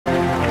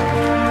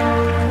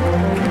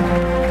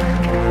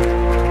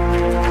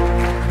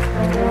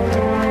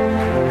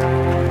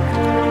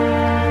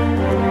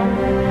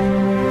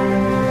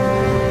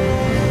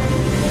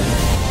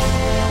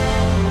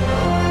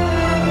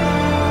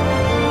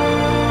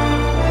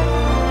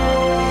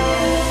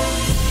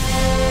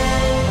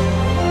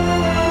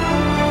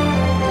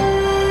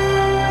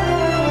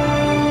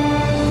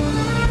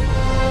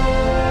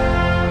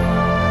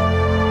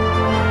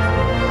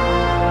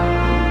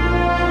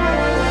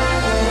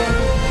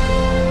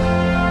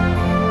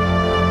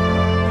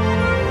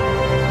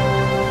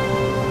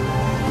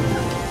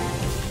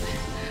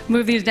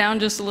move these down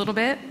just a little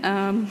bit.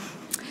 Kind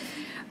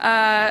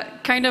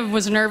of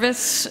was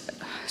nervous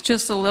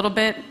just a little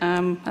bit.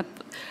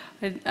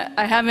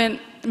 I haven't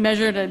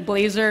measured a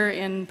blazer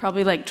in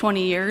probably like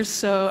 20 years,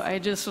 so I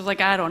just was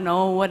like, I don't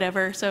know,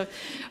 whatever. So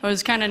I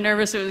was kind of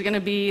nervous it was going to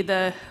be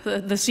the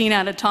scene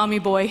out of Tommy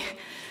Boy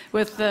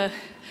with the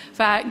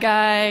fat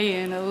guy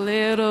in a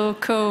little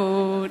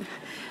coat.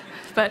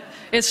 But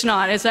it's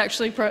not. It's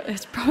actually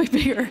it's probably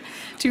bigger,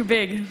 too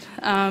big.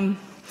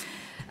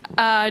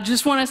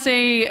 Just want to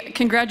say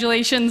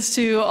congratulations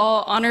to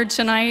all honored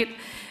tonight.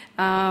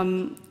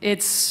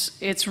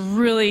 It's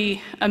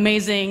really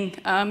amazing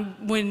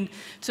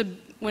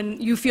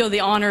when you feel the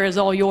honor is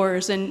all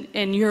yours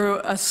and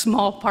you're a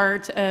small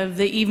part of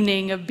the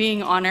evening of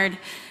being honored.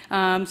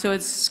 So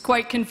it's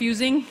quite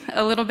confusing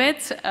a little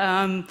bit.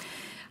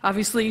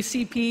 Obviously,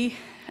 CP,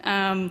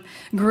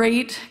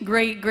 great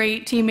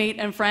teammate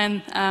and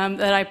friend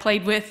that I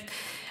played with.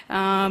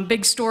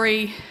 Big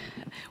story,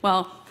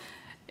 well,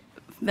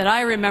 that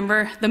I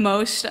remember the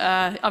most.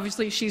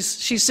 Obviously, she's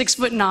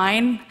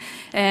 6'9",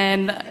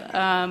 and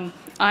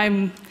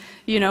I'm,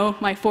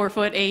 my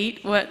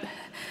 4'8".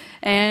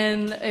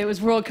 And it was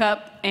World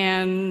Cup,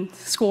 and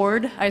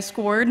I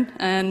scored,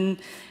 and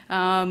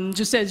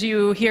just as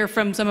you hear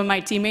from some of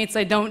my teammates,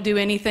 I don't do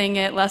anything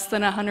at less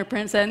than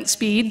 100%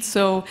 speed.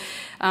 So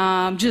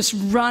just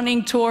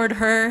running toward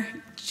her.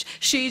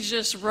 She's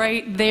just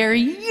right there.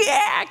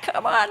 Yeah,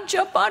 come on,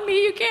 jump on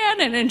me, you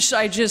can. And then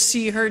I just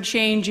see her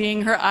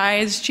changing, her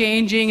eyes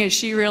changing as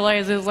she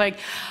realizes, like,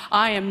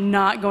 I am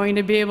not going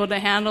to be able to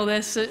handle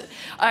this.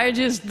 I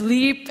just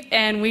leap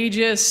and we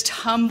just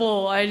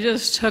tumble. I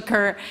just took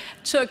her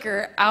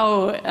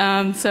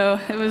out. So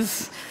it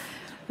was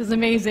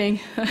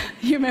amazing.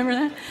 You remember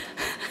that?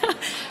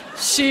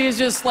 She's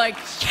just like,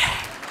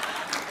 yeah.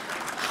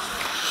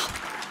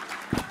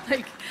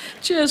 Like,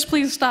 just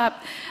please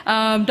stop.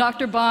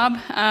 Dr. Bob,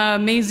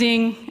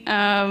 amazing.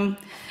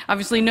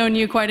 Obviously known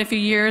you quite a few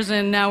years,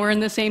 and now we're in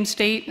the same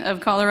state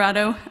of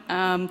Colorado.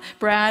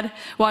 Brad,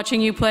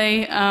 watching you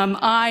play,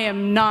 I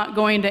am not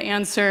going to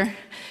answer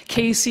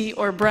Casey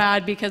or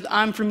Brad because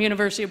I'm from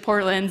University of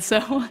Portland, so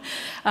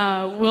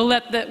we'll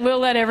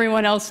let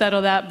everyone else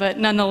settle that, but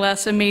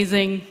nonetheless,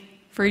 amazing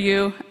for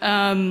you.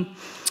 Dawn,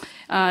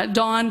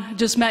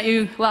 just met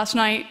you last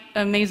night.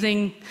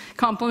 Amazing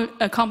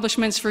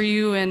accomplishments for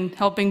you in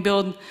helping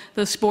build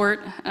the sport.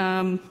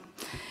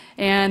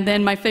 And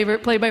then my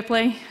favorite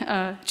play-by-play,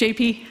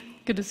 JP,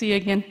 good to see you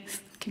again.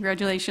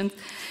 Congratulations.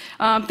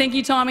 Thank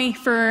you, Tommy,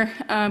 for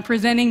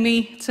presenting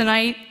me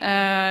tonight.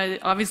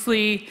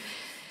 Obviously,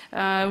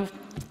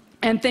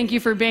 and thank you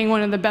for being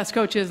one of the best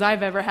coaches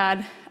I've ever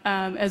had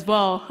as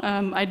well.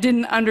 I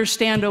didn't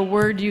understand a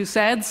word you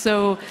said,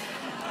 so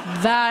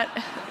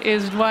that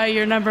is why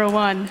you're number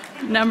one,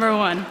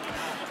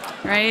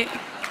 right?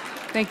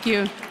 Thank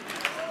you.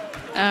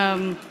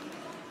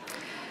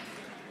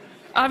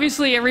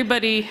 Obviously,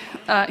 everybody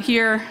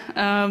here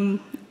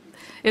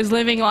is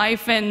living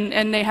life,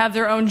 and they have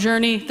their own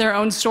journey, their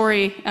own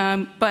story.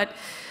 But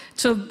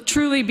to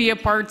truly be a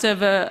part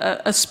of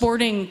a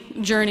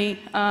sporting journey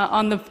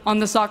on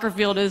the soccer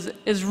field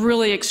is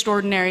really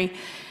extraordinary.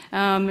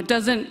 It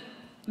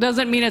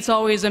doesn't mean it's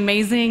always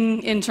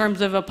amazing in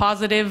terms of a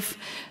positive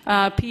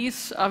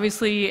piece.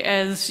 Obviously,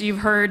 as you've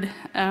heard,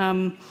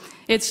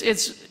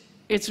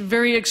 it's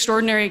very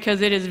extraordinary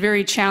because it is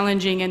very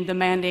challenging and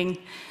demanding.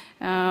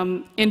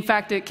 In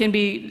fact, it can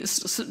be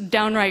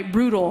downright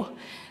brutal.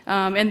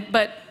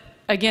 But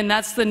again,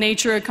 that's the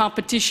nature of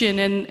competition,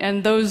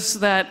 and those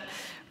that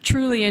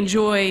truly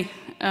enjoy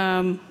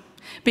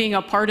being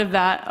a part of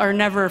that are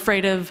never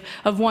afraid of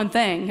one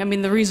thing. I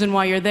mean, the reason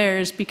why you're there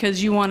is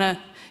because you want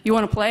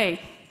to play.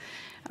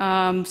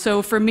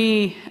 So for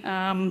me,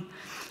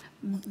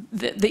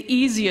 the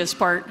easiest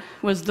part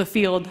was the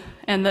field,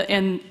 and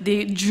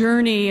the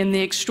journey and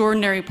the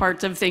extraordinary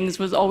parts of things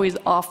was always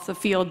off the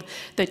field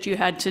that you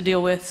had to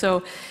deal with.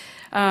 So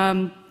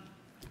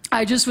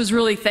I just was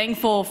really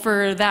thankful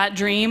for that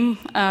dream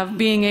of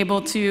being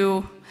able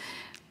to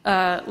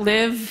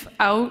live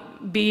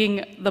out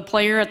being the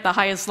player at the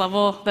highest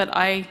level that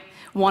I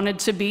wanted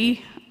to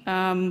be.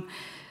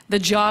 The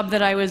job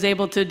that I was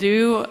able to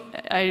do,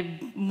 I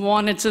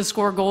wanted to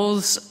score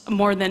goals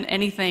more than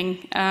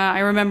anything. I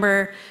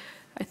remember,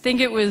 I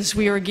think it was,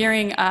 we were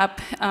gearing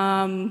up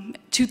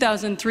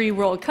 2003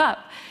 World Cup,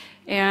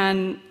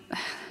 and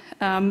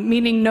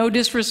meaning no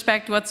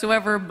disrespect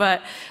whatsoever,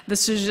 but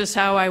this is just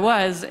how I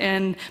was.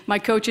 And my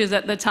coaches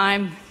at the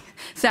time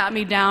sat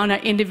me down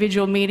at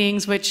individual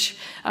meetings, which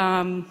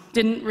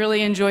didn't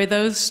really enjoy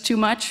those too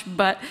much,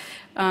 but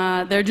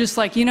they're just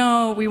like,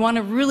 we want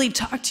to really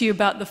talk to you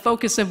about the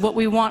focus of what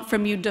we want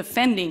from you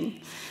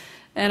defending.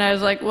 And I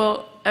was like,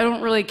 well, I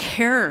don't really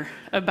care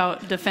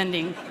about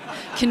defending.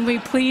 Can we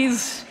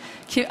please,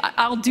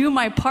 I'll do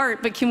my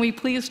part, but can we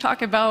please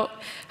talk about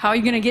how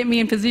you're going to get me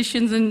in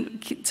positions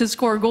to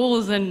score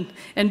goals and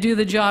do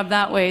the job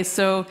that way?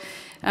 So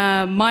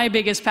my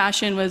biggest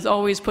passion was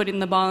always putting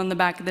the ball in the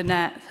back of the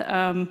net.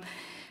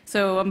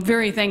 So I'm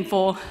very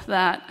thankful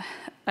that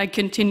I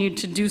continued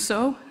to do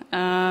so.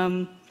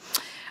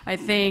 I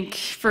think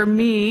for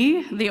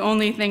me, the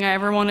only thing I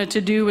ever wanted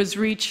to do was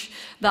reach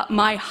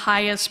my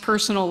highest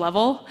personal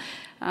level.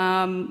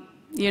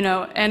 You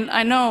know, and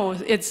I know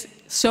it's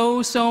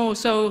so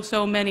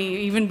many,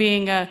 even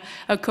being a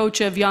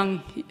coach of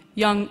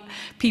young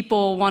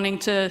people wanting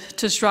to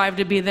strive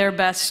to be their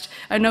best.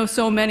 I know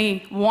so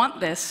many want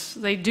this,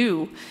 they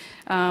do.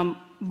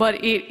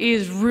 But it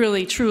is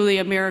really, truly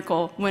a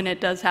miracle when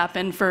it does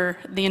happen for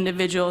the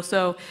individual.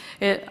 So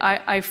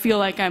I feel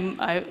like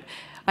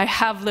I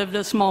have lived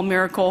a small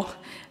miracle,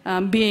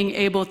 being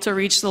able to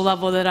reach the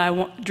level that I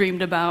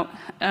dreamed about.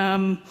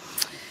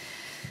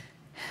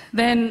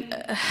 Then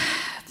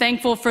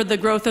thankful for the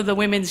growth of the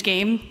women's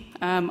game.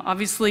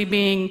 Obviously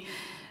being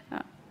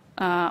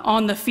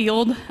on the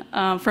field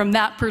from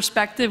that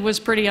perspective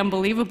was pretty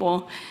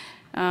unbelievable.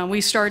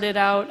 We started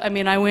out, I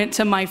mean, I went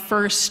to my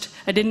first,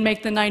 I didn't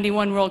make the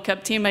 '91 World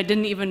Cup team. I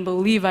didn't even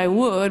believe I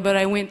would, but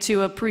I went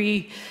to a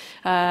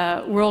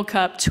pre-World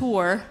Cup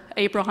tour.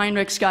 April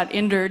Heinrichs got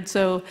injured,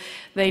 so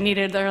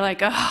they're like,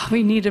 oh,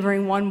 we need to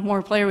bring one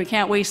more player. We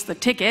can't waste the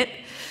ticket.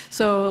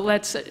 So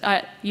let's,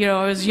 you know,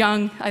 I was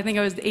young. I think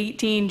I was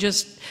 18,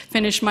 just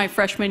finished my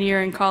freshman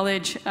year in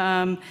college.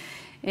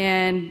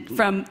 And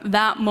from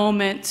that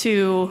moment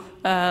to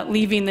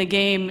leaving the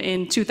game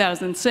in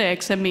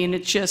 2006, I mean,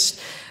 it's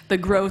just, the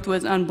growth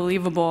was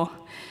unbelievable,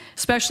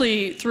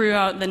 especially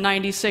throughout the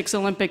 '96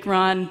 Olympic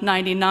run,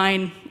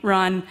 '99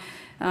 run.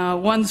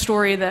 One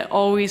story that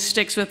always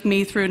sticks with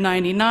me through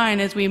 '99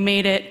 is we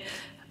made it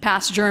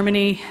past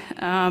Germany,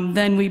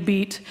 then we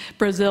beat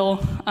Brazil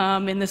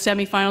in the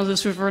semifinals.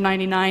 This was for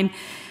 '99,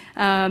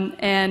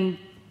 and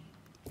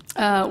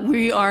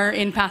we are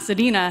in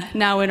Pasadena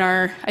now in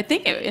our, I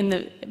think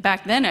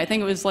back then, I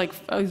think it was like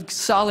a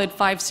solid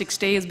 5-6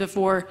 days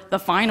before the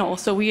final.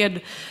 So we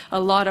had a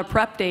lot of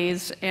prep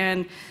days,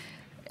 and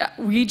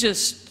we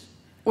just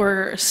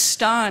were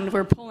stunned.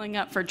 We're pulling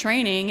up for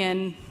training,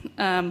 and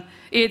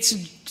it's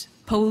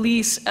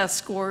police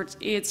escorts,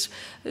 it's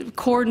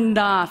cordoned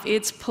off,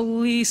 it's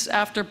police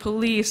after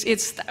police,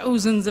 it's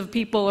thousands of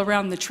people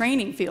around the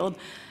training field.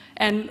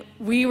 And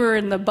we were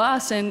in the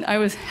bus, and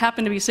I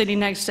happened to be sitting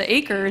next to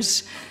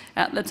Akers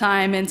at the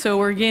time, and so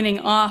we're getting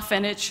off,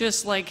 and it's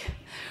just like,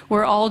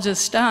 we're all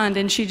just stunned.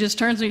 And she just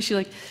turns to me, she's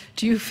like,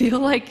 do you feel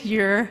like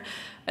you're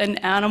an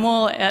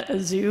animal at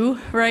a zoo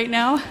right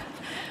now?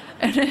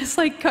 And it's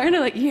like, kind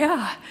of like,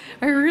 yeah,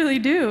 I really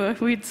do.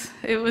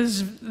 It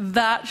was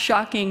that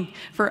shocking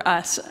for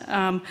us.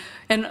 And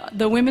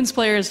the women's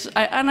players,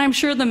 and I'm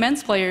sure the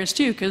men's players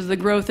too, because the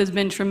growth has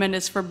been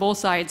tremendous for both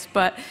sides,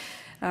 but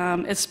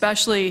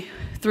especially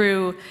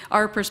through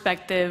our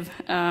perspective,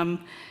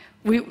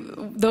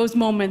 those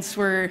moments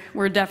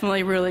were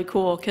definitely really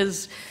cool,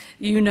 because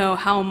you know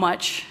how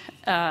much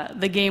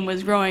the game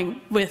was growing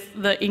with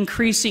the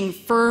increasing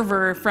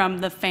fervor from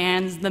the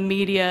fans, the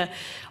media,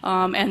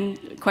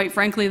 and quite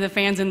frankly, the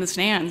fans in the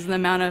stands, the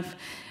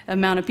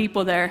amount of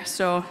people there.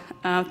 So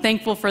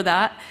thankful for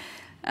that.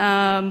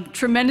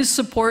 Tremendous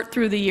support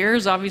through the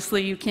years.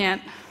 Obviously, you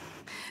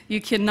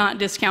cannot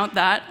discount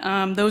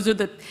that. Those are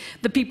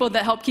the people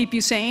that help keep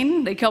you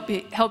sane. They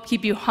help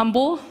keep you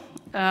humble.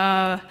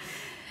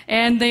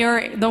 And they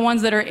are the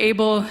ones that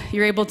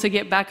you're able to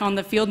get back on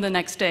the field the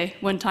next day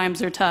when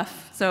times are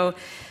tough. So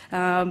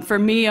for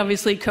me,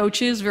 obviously,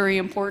 coaches, very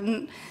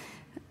important.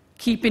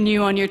 Keeping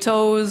you on your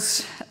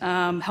toes,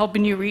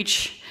 helping you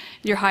reach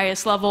your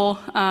highest level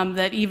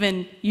that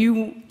even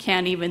you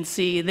can't even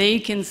see. They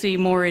can see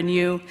more in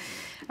you.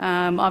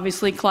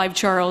 Obviously, Clive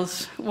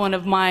Charles, one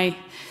of my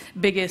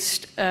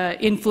biggest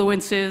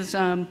influences,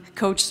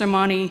 Coach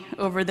Sermani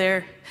over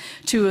there,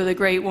 two of the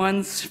great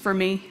ones for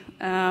me.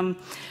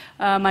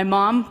 My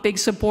mom, big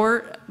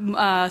support,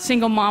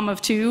 single mom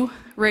of two,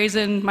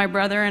 raising my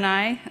brother and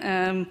I,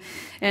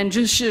 and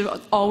just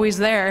always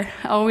there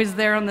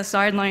on the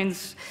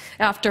sidelines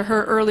after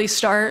her early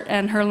start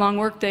and her long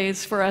work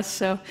days for us.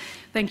 So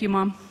thank you,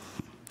 Mom.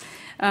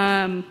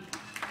 Yeah.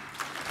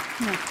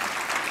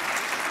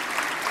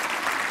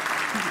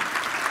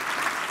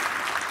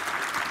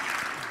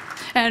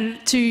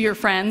 And to your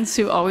friends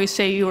who always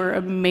say you were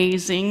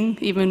amazing,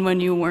 even when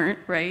you weren't,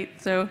 right?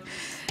 So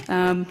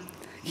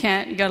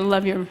you gotta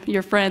love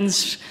your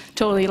friends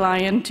totally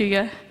lying to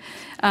you.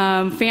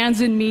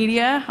 Fans and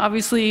media,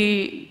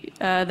 obviously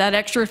that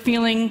extra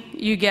feeling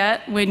you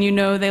get when you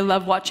know they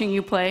love watching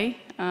you play.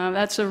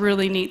 That's a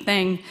really neat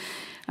thing.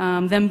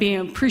 Them being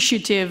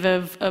appreciative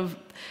of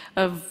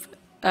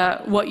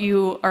what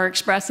you are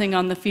expressing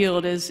on the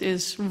field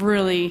is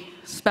really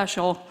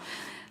special.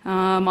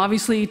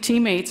 Obviously,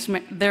 teammates,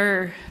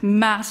 they're a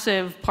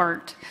massive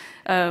part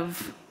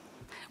of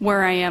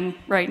where I am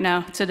right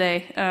now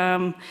today.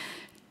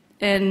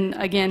 And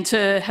again,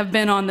 to have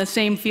been on the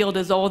same field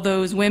as all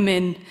those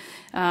women,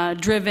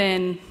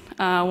 driven,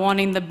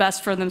 wanting the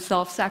best for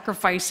themselves,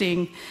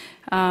 sacrificing,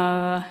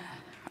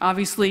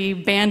 obviously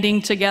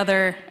banding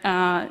together,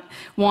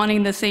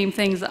 wanting the same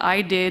things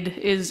I did,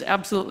 is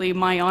absolutely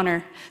my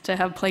honor to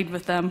have played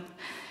with them.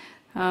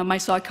 My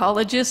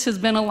psychologist has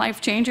been a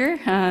life changer.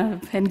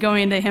 Been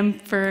going to him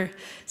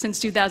since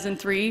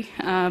 2003.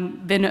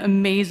 Been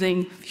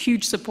amazing,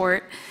 huge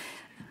support.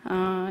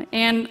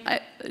 And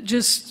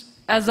just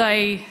as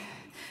I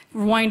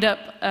wind up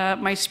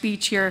my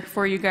speech here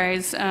for you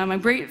guys, I'm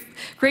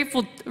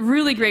grateful,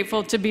 really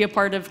grateful to be a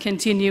part of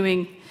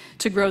continuing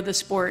to grow the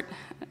sport.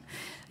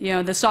 You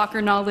know, the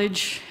soccer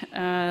knowledge,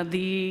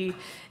 the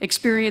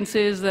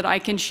experiences that I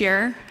can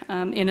share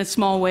in a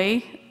small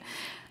way.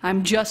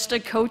 I'm just a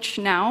coach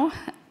now.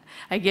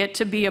 I get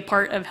to be a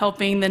part of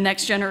helping the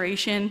next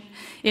generation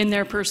in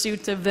their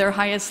pursuit of their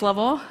highest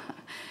level.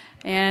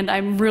 And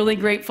I'm really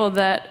grateful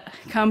that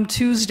come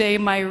Tuesday,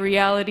 my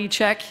reality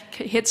check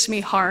hits me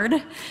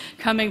hard,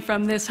 coming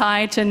from this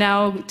high to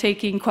now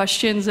taking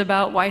questions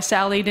about why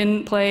Sally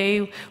didn't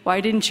play,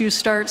 why didn't you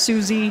start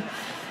Susie?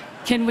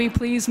 Can we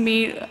please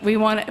meet? We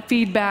want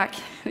feedback.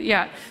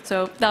 Yeah,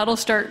 so that'll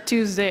start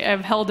Tuesday.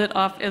 I've held it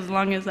off as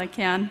long as I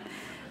can.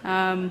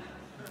 And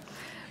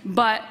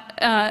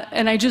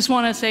I just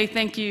want to say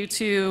thank you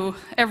to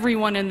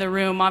everyone in the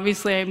room.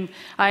 Obviously,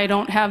 I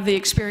don't have the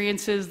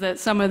experiences that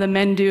some of the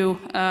men do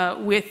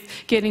with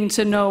getting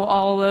to know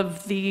all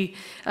of the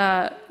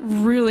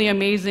really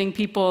amazing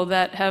people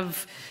that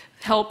have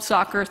helped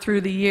soccer through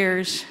the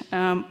years.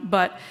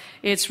 But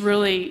it's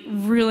really,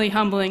 really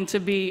humbling to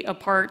be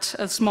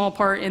a small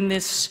part in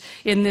this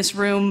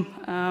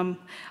room.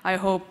 I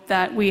hope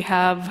that we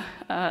have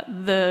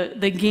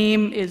the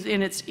game is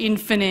in its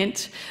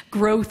infinite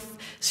growth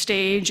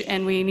stage,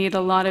 and we need a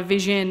lot of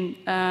vision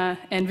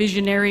and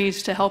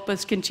visionaries to help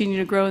us continue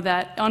to grow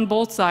that on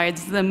both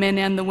sides, the men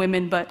and the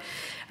women. But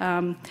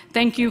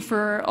thank you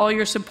for all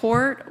your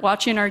support,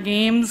 watching our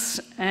games,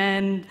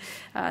 and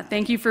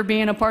thank you for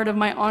being a part of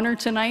my honor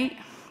tonight.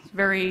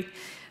 Very,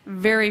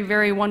 very,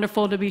 very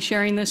wonderful to be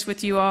sharing this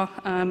with you all.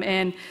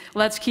 And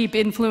let's keep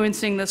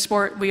influencing the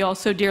sport we all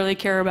so dearly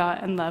care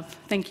about and love.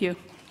 Thank you.